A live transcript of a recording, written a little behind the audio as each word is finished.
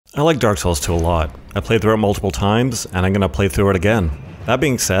I like Dark Souls 2 a lot. I played through it multiple times, and I'm gonna play through it again. That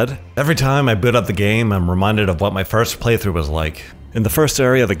being said, every time I boot up the game, I'm reminded of what my first playthrough was like. In the first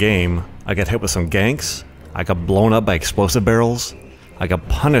area of the game, I got hit with some ganks, I got blown up by explosive barrels, I got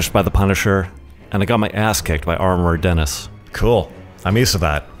punished by the Punisher, and I got my ass kicked by Armorer Dennis. Cool. I'm used to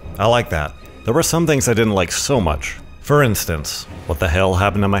that. I like that. There were some things I didn't like so much. For instance, what the hell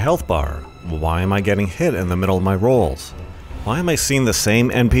happened to my health bar? Why am I getting hit in the middle of my rolls? Why am I seeing the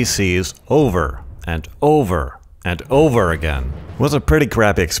same NPCs over and over and over again? It was a pretty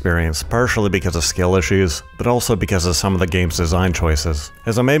crappy experience, partially because of skill issues, but also because of some of the game's design choices.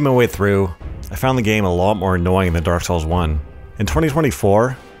 As I made my way through, I found the game a lot more annoying than Dark Souls 1. In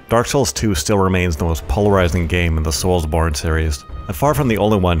 2024, Dark Souls 2 still remains the most polarizing game in the Soulsborne series. I'm far from the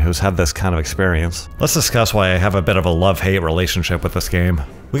only one who's had this kind of experience. Let's discuss why I have a bit of a love-hate relationship with this game.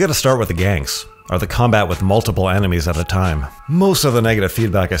 We gotta start with the Ganks, or the combat with multiple enemies at a time. Most of the negative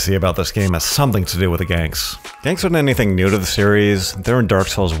feedback I see about this game has something to do with the Ganks. Ganks aren't anything new to the series. They're in Dark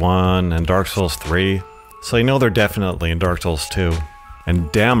Souls 1 and Dark Souls 3, so you know they're definitely in Dark Souls 2.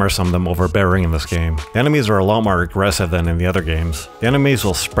 And damn are some of them overbearing in this game. The enemies are a lot more aggressive than in the other games. The enemies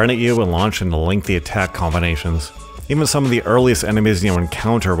will sprint at you and launch into lengthy attack combinations. Even some of the earliest enemies you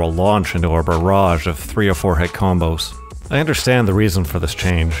encounter will launch into a barrage of 3 or 4 hit combos. I understand the reason for this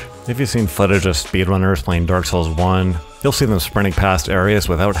change. If you've seen footage of speedrunners playing Dark Souls 1, you'll see them sprinting past areas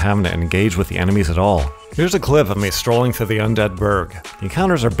without having to engage with the enemies at all. Here's a clip of me strolling through the Undead Burg. The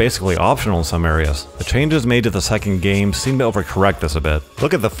encounters are basically optional in some areas. The changes made to the second game seem to overcorrect this a bit.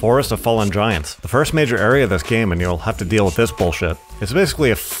 Look at the Forest of Fallen Giants, the first major area of this game, and you'll have to deal with this bullshit. It's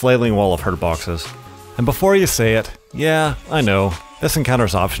basically a flailing wall of Hitboxes. And before you say it, yeah, I know, this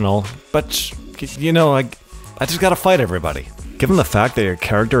encounter's optional, but you know, I just gotta fight everybody. Given the fact that your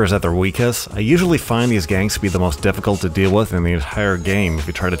character is at their weakest, I usually find these ganks to be the most difficult to deal with in the entire game if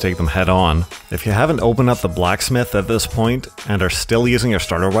you try to take them head on. If you haven't opened up the blacksmith at this point and are still using your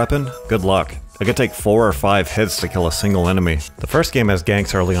starter weapon, good luck. It could take 4 or 5 hits to kill a single enemy. The first game has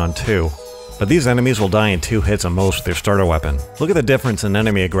ganks early on too, but these enemies will die in 2 hits at most with your starter weapon. Look at the difference in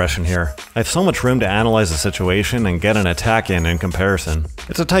enemy aggression here. I have so much room to analyze the situation and get an attack in comparison.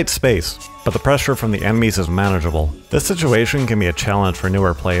 It's a tight space, but the pressure from the enemies is manageable. This situation can be a challenge for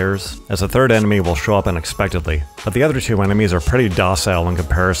newer players, as a third enemy will show up unexpectedly, but the other 2 enemies are pretty docile in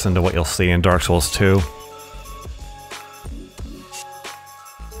comparison to what you'll see in Dark Souls 2.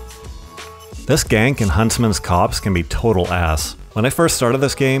 This gank in Huntsman's Copse can be total ass. When I first started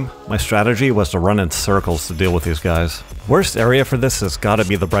this game, my strategy was to run in circles to deal with these guys. Worst area for this has gotta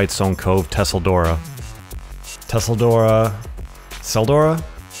be the Brightstone Cove Tesseldora. Seldora?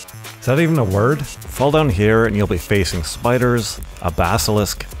 Is that even a word? Fall down here and you'll be facing spiders, a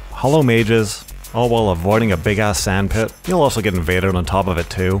basilisk, hollow mages, all while avoiding a big ass sandpit. You'll also get invaded on top of it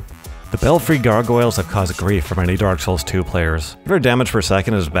too. The Belfry Gargoyles have caused grief for many Dark Souls 2 players. If their damage per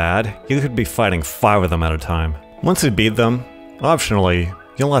second is bad, you could be fighting 5 of them at a time. Once you beat them, optionally,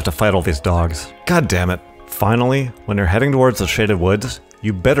 you'll have to fight all these dogs. God damn it. Finally, when you're heading towards the Shaded Woods,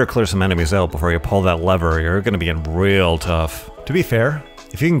 you better clear some enemies out before you pull that lever or you're gonna be in real tough. To be fair,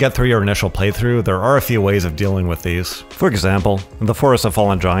 if you can get through your initial playthrough, there are a few ways of dealing with these. For example, in the Forest of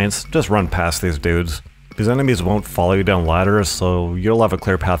Fallen Giants, just run past these dudes. These enemies won't follow you down ladders, so you'll have a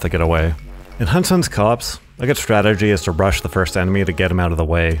clear path to get away. In Huntsman's Copse, a good strategy is to rush the first enemy to get him out of the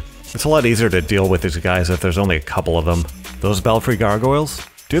way. It's a lot easier to deal with these guys if there's only a couple of them. Those Belfry Gargoyles?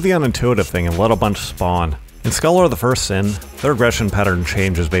 Do the unintuitive thing and let a bunch spawn. In Scholar of the First Sin, their aggression pattern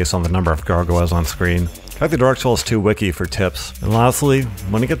changes based on the number of gargoyles on screen. Check the Dark Souls 2 wiki for tips. And lastly,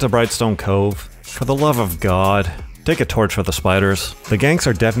 when you get to Brightstone Cove, for the love of God, take a torch for the spiders. The ganks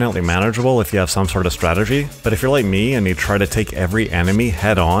are definitely manageable if you have some sort of strategy, but if you're like me and you try to take every enemy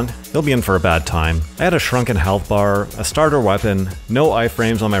head on, you'll be in for a bad time. I had a shrunken health bar, a starter weapon, no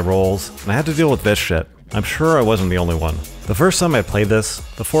iframes on my rolls, and I had to deal with this shit. I'm sure I wasn't the only one. The first time I played this,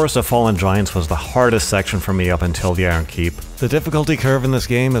 the Forest of Fallen Giants was the hardest section for me up until the Iron Keep. The difficulty curve in this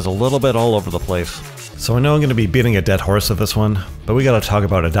game is a little bit all over the place. So I know I'm going to be beating a dead horse with this one, but we gotta talk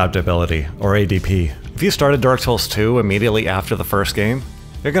about Adaptability, or ADP. If you started Dark Souls 2 immediately after the first game,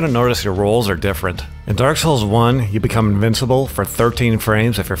 you're gonna notice your rolls are different. In Dark Souls 1, you become invincible for 13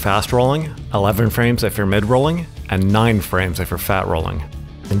 frames if you're fast rolling, 11 frames if you're mid rolling, and 9 frames if you're fat rolling.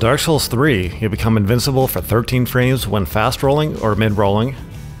 In Dark Souls 3, you become invincible for 13 frames when fast rolling or mid rolling,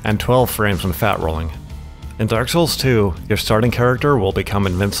 and 12 frames when fat rolling. In Dark Souls 2, your starting character will become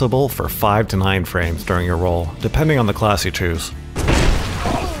invincible for 5 to 9 frames during your roll, depending on the class you choose.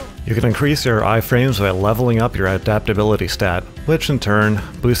 You can increase your iframes by leveling up your adaptability stat, which in turn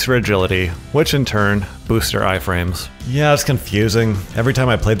boosts your agility, which in turn boosts your iframes. Yeah, it's confusing. Every time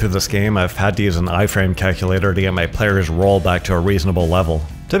I played through this game, I've had to use an iframe calculator to get my player's roll back to a reasonable level.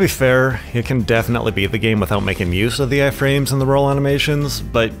 To be fair, you can definitely beat the game without making use of the iframes and the roll animations,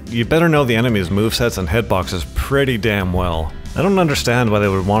 but you better know the enemy's movesets and hitboxes pretty damn well. I don't understand why they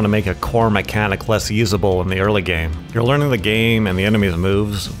would want to make a core mechanic less usable in the early game. You're learning the game and the enemy's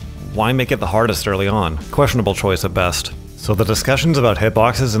moves. Why make it the hardest early on? Questionable choice at best. So the discussions about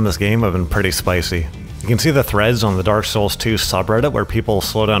hitboxes in this game have been pretty spicy. You can see the threads on the Dark Souls 2 subreddit where people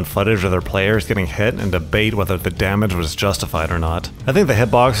slow down footage of their players getting hit and debate whether the damage was justified or not. I think the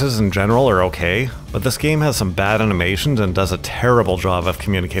hitboxes in general are okay, but this game has some bad animations and does a terrible job of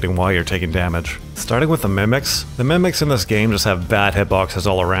communicating why you're taking damage. Starting with the mimics in this game just have bad hitboxes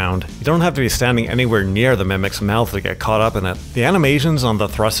all around. You don't have to be standing anywhere near the mimic's mouth to get caught up in it. The animations on the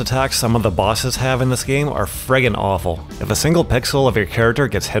thrust attacks some of the bosses have in this game are friggin' awful. If a single pixel of your character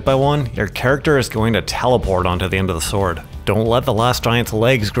gets hit by one, your character is going to teleport onto the end of the sword. Don't let the last giant's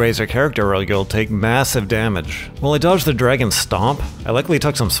legs graze your character or you'll take massive damage. While I dodged the dragon's stomp, I likely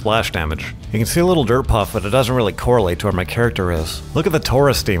took some splash damage. You can see a little dirt puff, but it doesn't really correlate to where my character is. Look at the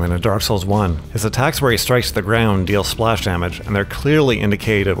Taurus demon in Dark Souls 1. His attacks where he strikes the ground deal splash damage, and they're clearly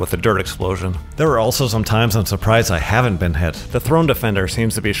indicated with the dirt explosion. There are also some times I'm surprised I haven't been hit. The Throne Defender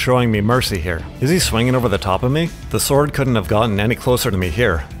seems to be showing me mercy here. Is he swinging over the top of me? The sword couldn't have gotten any closer to me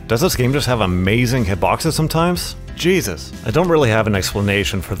here. Does this game just have amazing hitboxes sometimes? Jesus, I don't really have an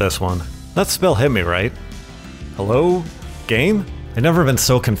explanation for this one. That spell hit me, right? Hello? Game? I've never been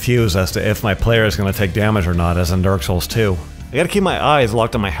so confused as to if my player is going to take damage or not as in Dark Souls 2. I gotta keep my eyes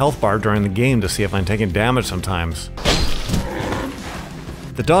locked on my health bar during the game to see if I'm taking damage sometimes.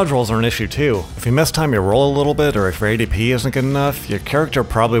 The dodge rolls are an issue too. If you mistime your roll a little bit or if your ADP isn't good enough, your character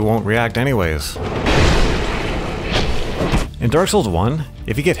probably won't react anyways. In Dark Souls 1,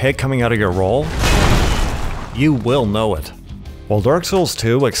 if you get hit coming out of your roll, you will know it. While Dark Souls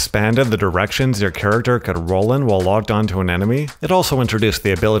 2 expanded the directions your character could roll in while locked onto an enemy, it also introduced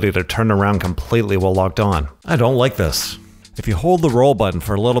the ability to turn around completely while locked on. I don't like this. If you hold the roll button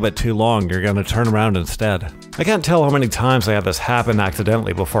for a little bit too long, you're going to turn around instead. I can't tell how many times I had this happen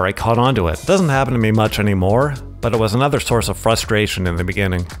accidentally before I caught onto it. It doesn't happen to me much anymore, but it was another source of frustration in the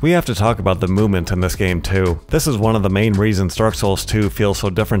beginning. We have to talk about the movement in this game too. This is one of the main reasons Dark Souls 2 feels so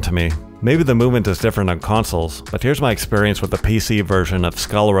different to me. Maybe the movement is different on consoles, but here's my experience with the PC version of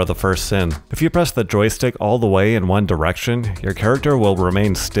Scholar of the First Sin. If you press the joystick all the way in one direction, your character will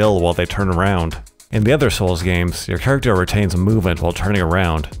remain still while they turn around. In the other Souls games, your character retains movement while turning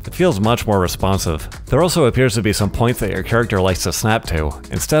around. It feels much more responsive. There also appears to be some points that your character likes to snap to,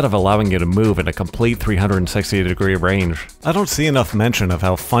 instead of allowing you to move in a complete 360-degree range. I don't see enough mention of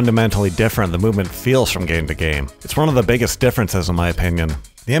how fundamentally different the movement feels from game to game. It's one of the biggest differences in my opinion.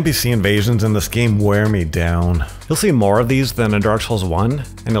 The NPC invasions in this game wear me down. You'll see more of these than in Dark Souls 1,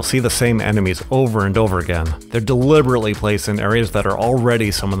 and you'll see the same enemies over and over again. They're deliberately placed in areas that are already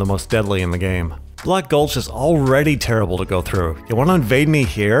some of the most deadly in the game. Black Gulch is already terrible to go through. You want to invade me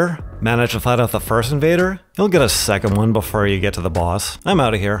here? Manage to fight out the first invader? You'll get a second one before you get to the boss. I'm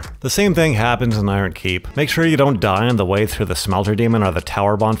out of here. The same thing happens in Iron Keep. Make sure you don't die on the way through the Smelter Demon or the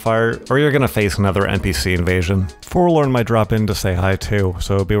Tower Bonfire, or you're gonna face another NPC invasion. Forlorn might drop in to say hi too,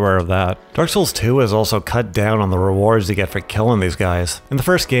 so beware of that. Dark Souls 2 has also cut down on the rewards you get for killing these guys. In the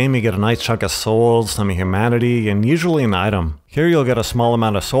first game, you get a nice chunk of souls, some humanity, and usually an item. Here you'll get a small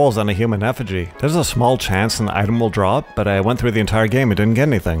amount of souls and a human effigy. There's a small chance an item will drop, but I went through the entire game and didn't get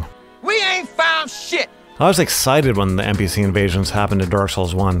anything. We ain't found shit! I was excited when the NPC invasions happened in Dark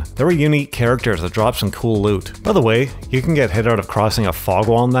Souls 1. There were unique characters that dropped some cool loot. By the way, you can get hit out of crossing a fog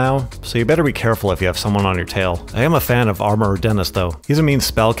wall now, so you better be careful if you have someone on your tail. I am a fan of Armorer Dennis though. He's a mean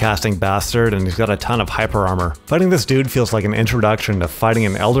spellcasting bastard and he's got a ton of hyper armor. Fighting this dude feels like an introduction to fighting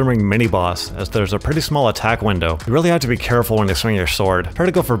an Elden Ring mini-boss, as there's a pretty small attack window. You really have to be careful when you swing your sword. Try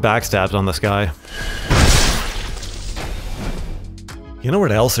to go for backstabs on this guy. You know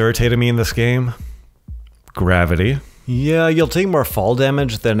what else irritated me in this game? Gravity. Yeah, you'll take more fall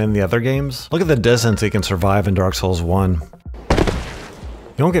damage than in the other games. Look at the distance you can survive in Dark Souls 1.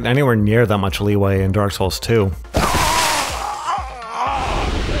 You don't get anywhere near that much leeway in Dark Souls 2.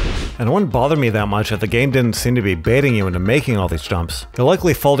 and it wouldn't bother me that much if the game didn't seem to be baiting you into making all these jumps. You'll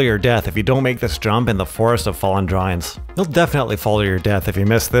likely fall to your death if you don't make this jump in the Forest of Fallen Giants. You'll definitely fall to your death if you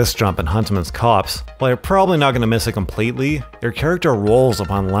miss this jump in Huntsman's Copse. While you're probably not going to miss it completely, your character rolls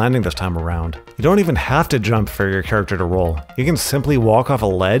upon landing this time around. You don't even have to jump for your character to roll. You can simply walk off a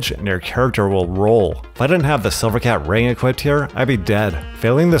ledge and your character will roll. If I didn't have the Silvercat ring equipped here, I'd be dead.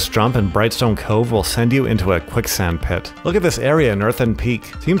 Failing this jump in Brightstone Cove will send you into a quicksand pit. Look at this area in Earthen Peak.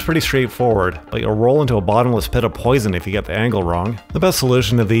 Seems pretty straightforward, but you'll roll into a bottomless pit of poison if you get the angle wrong. The best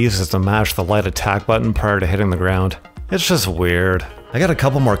solution to these is to mash the light attack button prior to hitting the ground. It's just weird. I got a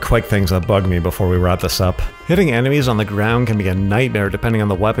couple more quick things that bug me before we wrap this up. Hitting enemies on the ground can be a nightmare depending on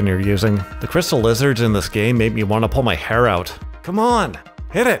the weapon you're using. The crystal lizards in this game made me want to pull my hair out. Come on,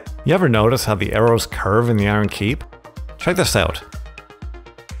 hit it! You ever notice how the arrows curve in the Iron Keep? Check this out.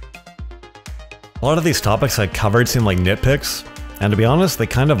 A lot of these topics I covered seem like nitpicks, and to be honest, they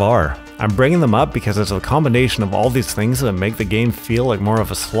kind of are. I'm bringing them up because it's a combination of all these things that make the game feel like more of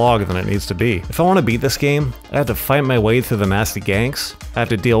a slog than it needs to be. If I want to beat this game, I have to fight my way through the nasty ganks, I have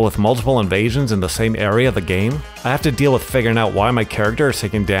to deal with multiple invasions in the same area of the game, I have to deal with figuring out why my character is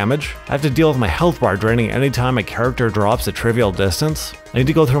taking damage, I have to deal with my health bar draining anytime my character drops a trivial distance, I need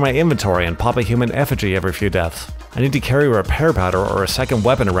to go through my inventory and pop a human effigy every few deaths. I need to carry repair powder or a second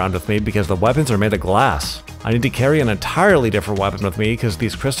weapon around with me because the weapons are made of glass. I need to carry an entirely different weapon with me because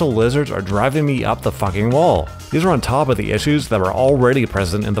these crystal lizards are driving me up the fucking wall. These are on top of the issues that were already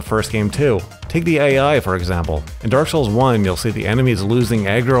present in the first game too. Take the AI for example. In Dark Souls 1 you'll see the enemies losing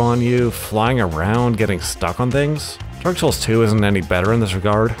aggro on you, flying around, getting stuck on things. Dark Souls 2 isn't any better in this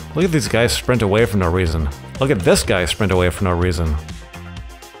regard. Look at these guys sprint away for no reason. Look at this guy sprint away for no reason.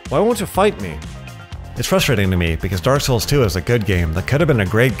 Why won't you fight me? It's frustrating to me because Dark Souls 2 is a good game that could have been a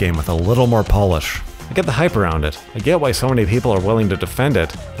great game with a little more polish. I get the hype around it. I get why so many people are willing to defend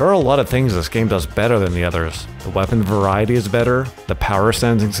it. There are a lot of things this game does better than the others. The weapon variety is better, the power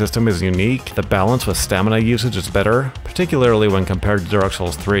sensing system is unique, the balance with stamina usage is better, particularly when compared to Dark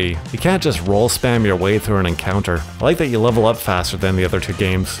Souls 3. You can't just roll spam your way through an encounter. I like that you level up faster than the other two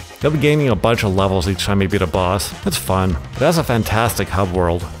games. You'll be gaining a bunch of levels each time you beat a boss. It's fun. It has a fantastic hub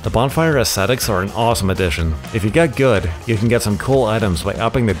world. The bonfire aesthetics are an awesome addition. If you get good, you can get some cool items by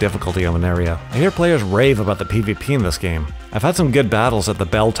upping the difficulty of an area. I hear players rave about the PvP in this game. I've had some good battles at the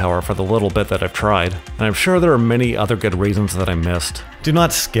bell tower for the little bit that I've tried, and I'm sure there are many other good reasons that I missed. Do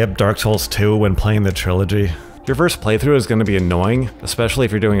not skip Dark Souls 2 when playing the trilogy. Your first playthrough is going to be annoying, especially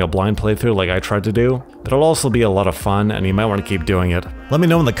if you're doing a blind playthrough like I tried to do, but it'll also be a lot of fun and you might want to keep doing it. Let me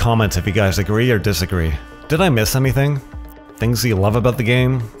know in the comments if you guys agree or disagree. Did I miss anything? Things you love about the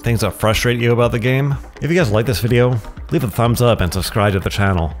game? Things that frustrate you about the game? If you guys like this video, leave a thumbs up and subscribe to the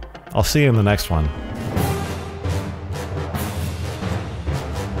channel. I'll see you in the next one.